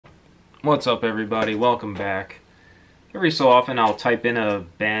What's up, everybody? Welcome back. Every so often I'll type in a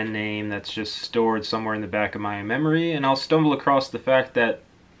band name that's just stored somewhere in the back of my memory, and I'll stumble across the fact that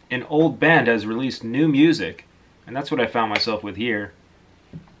an old band has released new music, and that's what I found myself with here.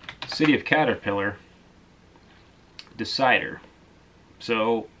 City of Caterpillar, Decider.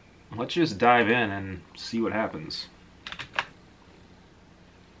 So let's just dive in and see what happens.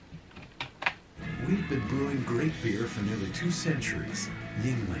 We've been brewing great beer for nearly 2 centuries.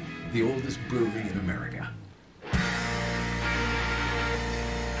 Yingling, the oldest brewery in America.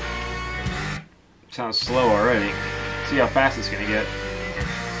 Sounds slow already. See how fast it's gonna get.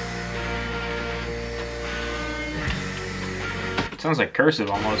 It sounds like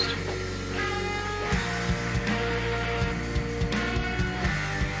cursive almost.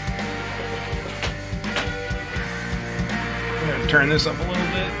 I'm gonna turn this up a little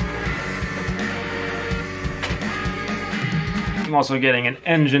bit. I'm also getting an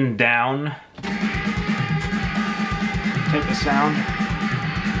engine down type of sound.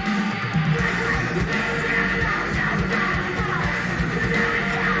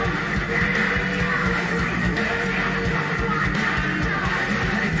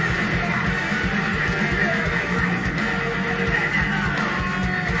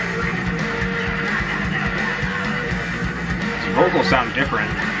 His vocals sound different.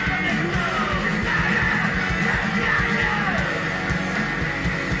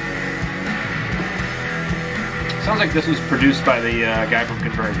 Sounds like this was produced by the guy from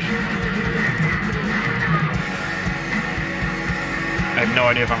Converge. I have no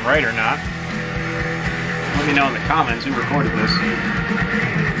idea if I'm right or not. Let me know in the comments who recorded this.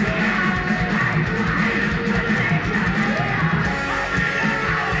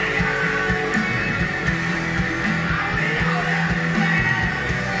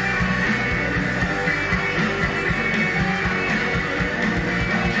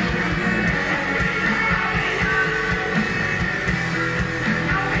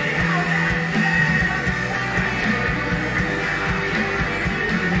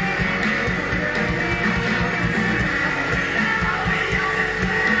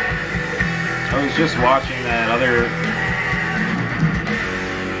 I was just watching that other...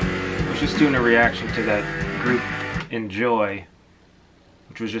 I was just doing a reaction to that group Enjoy,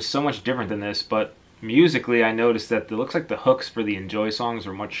 which was just so much different than this, but musically I noticed that it looks like the hooks for the Enjoy songs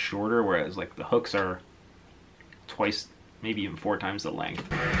are much shorter, whereas like the hooks are twice, maybe even 4 times the length.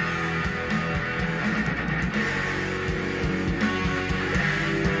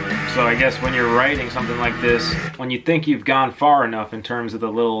 So I guess when you're writing something like this, when you think you've gone far enough in terms of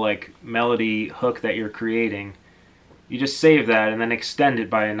the little like melody hook that you're creating, you just save that and then extend it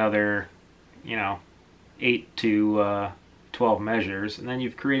by another, 8 to 12 measures, and then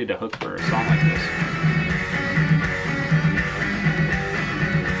you've created a hook for a song like this.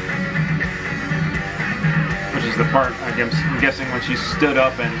 Which is the part, I'm guessing, when she stood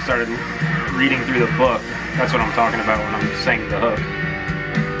up and started reading through the book. That's what I'm talking about when I'm saying the hook.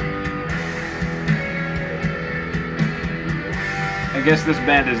 I guess this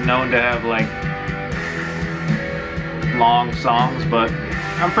band is known to have like long songs, but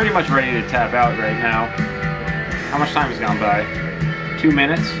I'm pretty much ready to tap out right now. How much time has gone by? 2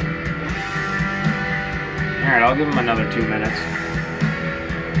 minutes? Alright, I'll give them another 2 minutes.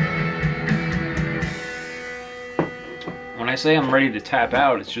 When I say I'm ready to tap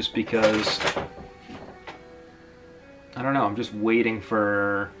out, it's just because, I don't know, I'm just waiting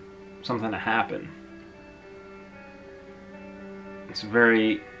for something to happen. It's a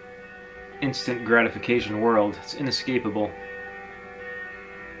very instant gratification world. It's inescapable.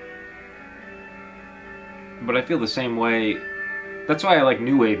 But I feel the same way. That's why I like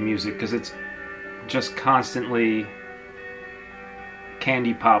new wave music, because it's just constantly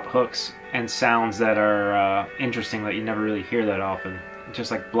candy pop hooks and sounds that are interesting that you never really hear that often. It's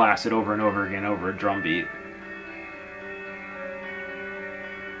just like blasted over and over again over a drum beat.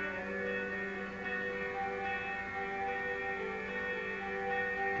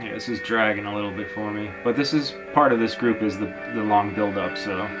 Yeah, this is dragging a little bit for me, but this is part of this group is the long build-up,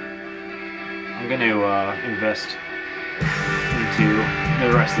 so I'm going to invest into the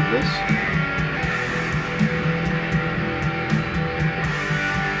rest of this.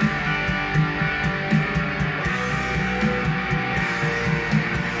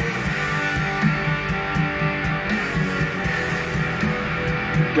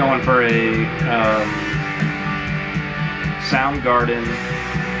 Going for a Soundgarden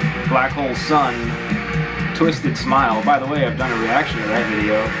Black Hole Sun Twisted Smile. By the way, I've done a reaction to that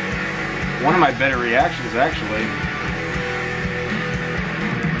video. One of my better reactions, actually.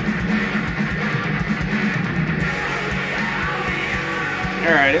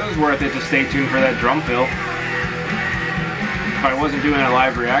 Alright, it was worth it to stay tuned for that drum fill. If I wasn't doing a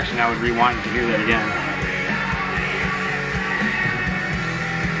live reaction, I would rewind to hear that again.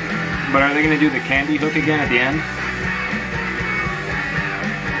 But are they going to do the candy hook again at the end?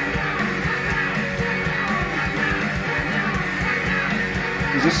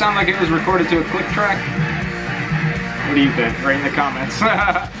 Does this sound like it was recorded to a click track? What do you think? Write in the comments.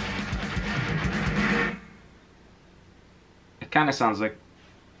 It kind of sounds like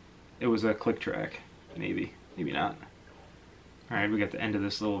it was a click track. Maybe. Maybe not. Alright, we got the end of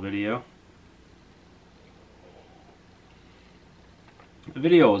this little video. The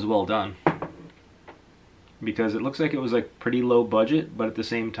video was well done. Because it looks like it was like pretty low budget, but at the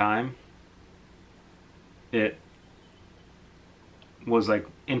same time, it was like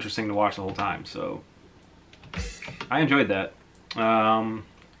interesting to watch the whole time, so I enjoyed that.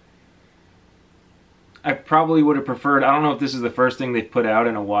 I probably would have preferred, I don't know if this is the first thing they've put out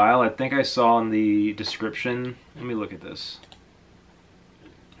in a while. I think I saw in the description, let me look at this.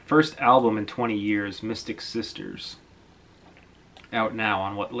 First album in 20 years, Mystic Sisters. Out now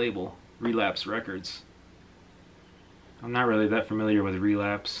on what label? Relapse Records. I'm not really that familiar with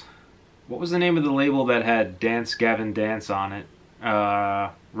Relapse. What was the name of the label that had Dance Gavin Dance on it?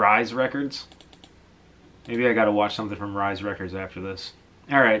 Rise Records? Maybe I gotta watch something from Rise Records after this.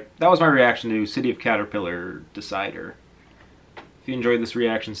 Alright, that was my reaction to City of Caterpillar Decider. If you enjoyed this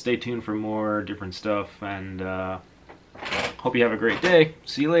reaction, stay tuned for more different stuff, and hope you have a great day.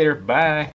 See you later. Bye.